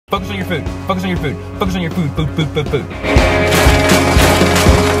Focus on your food. Focus on your food. Focus on your food. Food, food, food, food.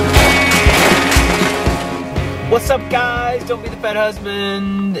 What's up, guys? Don't be the fat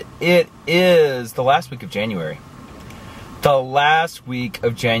husband. It is the last week of January. The last week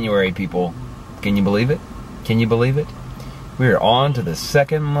of January, people. Can you believe it? Can you believe it? We are on to the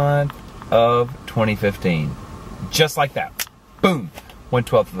second month of 2015. Just like that. Boom.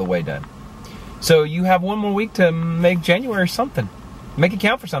 1/12 of the way done. So you have one more week to make January something. Make it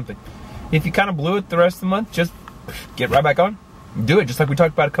count for something. If you kind of blew it the rest of the month, just get right back on. Do it, just like we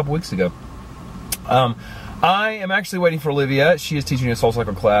talked about a couple weeks ago. I am actually waiting for Olivia. She is teaching a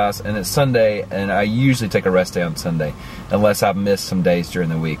SoulCycle class, and it's Sunday, and I usually take a rest day on Sunday, unless I've missed some days during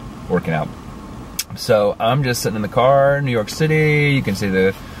the week working out. So I'm just sitting in the car, New York City. You can see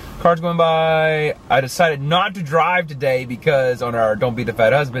the cars going by. I decided not to drive today because on our Don't Be the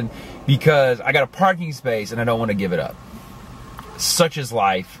Fat Husband, because I got a parking space and I don't want to give it up. Such is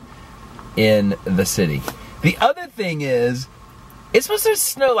life in the city. The other thing is, it's supposed to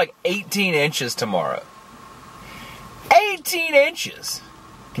snow like 18 inches tomorrow. 18 inches!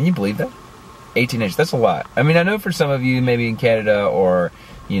 Can you believe that? 18 inches, that's a lot. I mean, I know for some of you, maybe in Canada or,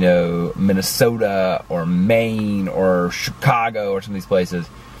 you know, Minnesota or Maine or Chicago or some of these places,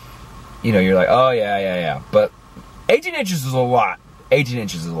 you know, you're like, oh yeah. But 18 inches is a lot. 18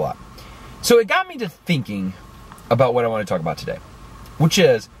 inches is a lot. So it got me to thinking about what I want to talk about today, which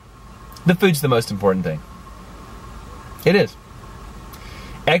is the food's the most important thing. It is.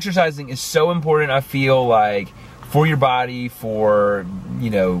 Exercising is so important, I feel like, for your body, for, you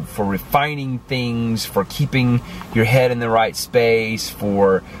know, for refining things, for keeping your head in the right space,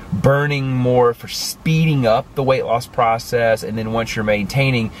 for burning more, for speeding up the weight loss process, and then once you're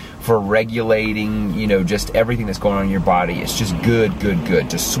maintaining, for regulating, you know, just everything that's going on in your body. It's just good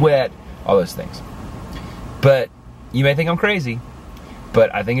to sweat, all those things. But you may think I'm crazy,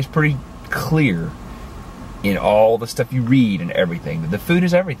 but I think it's pretty clear in all the stuff you read and everything, that the food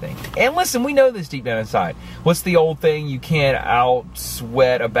is everything. And listen, we know this deep down inside. What's the old thing? You can't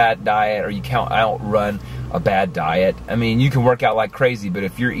out-sweat a bad diet, or you can't outrun a bad diet. I mean, you can work out like crazy, but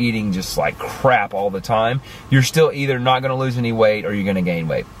if you're eating just like crap all the time, you're still either not gonna lose any weight or you're gonna gain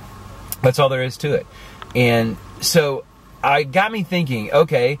weight. That's all there is to it. And so, I got me thinking,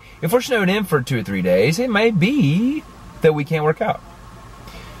 okay, if we're snowed in for 2 or 3 days, it may be that we can't work out.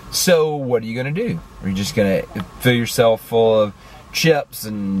 So what are you going to do? Are you just going to fill yourself full of chips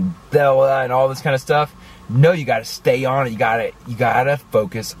and all this kind of stuff? No, you got to stay on it. You got to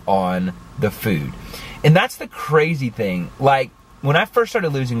focus on the food. And that's the crazy thing. Like, when I first started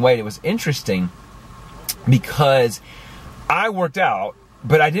losing weight, it was interesting because I worked out,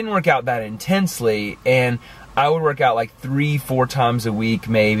 but I didn't work out that intensely, and I would work out like 3-4 times a week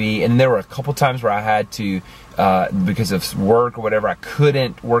maybe, and there were a couple times where I had to, because of work or whatever, I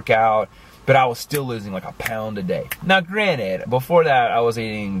couldn't work out, but I was still losing like a pound a day. Now granted, before that I was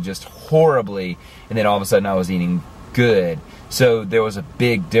eating just horribly, and then all of a sudden I was eating good, so there was a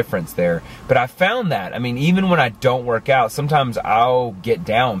big difference there. But I found that, I mean, even when I don't work out, sometimes I'll get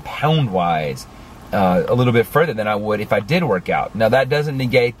down pound-wise a little bit further than I would if I did work out. Now that doesn't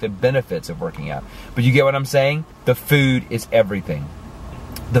negate the benefits of working out, but you get what I'm saying? The food is everything.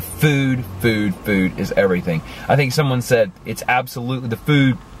 The food is everything. I think someone said it's absolutely, the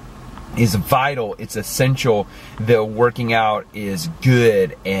food is vital, it's essential. The working out is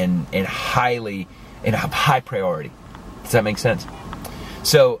good and highly, and high priority. Does that make sense?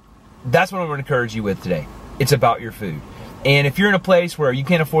 So that's what I'm going to encourage you with today. It's about your food. And if you're in a place where you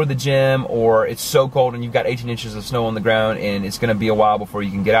can't afford the gym, or it's so cold and you've got 18 inches of snow on the ground and it's going to be a while before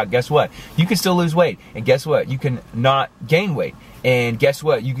you can get out, guess what? You can still lose weight. And guess what? You can not gain weight. And guess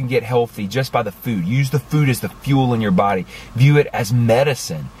what? You can get healthy just by the food. Use the food as the fuel in your body. View it as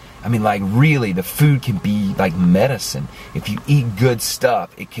medicine. I mean, like, really, the food can be like medicine. If you eat good stuff,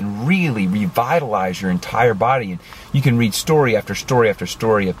 it can really revitalize your entire body. And you can read story after story after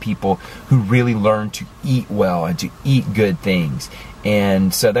story of people who really learn to eat well and to eat good things.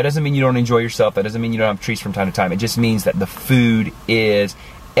 And so that doesn't mean you don't enjoy yourself. That doesn't mean you don't have treats from time to time. It just means that the food is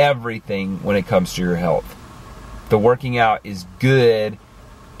everything when it comes to your health. The working out is good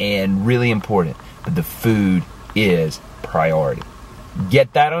and really important, but the food is priority.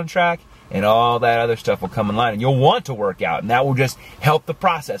 Get that on track, and all that other stuff will come in line, and you'll want to work out, and that will just help the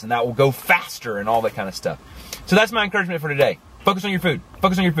process, and that will go faster and all that kind of stuff. So that's my encouragement for today. Focus on your food.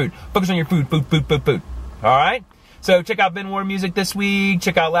 Focus on your food. Focus on your food. Food. All right? So check out Ben Warren music this week.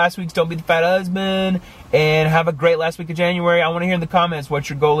 Check out last week's Don't Be the Fat Husband. And have a great last week of January. I want to hear in the comments what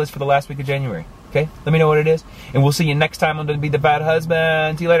your goal is for the last week of January. Okay? Let me know what it is. And we'll see you next time on Don't Be the Fat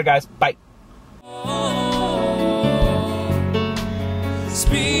Husband. See you later, guys. Bye.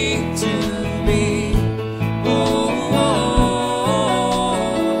 Speak. speak to me. Oh,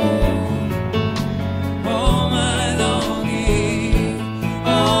 all my longing.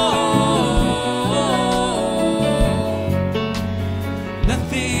 Oh,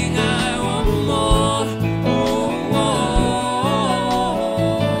 nothing I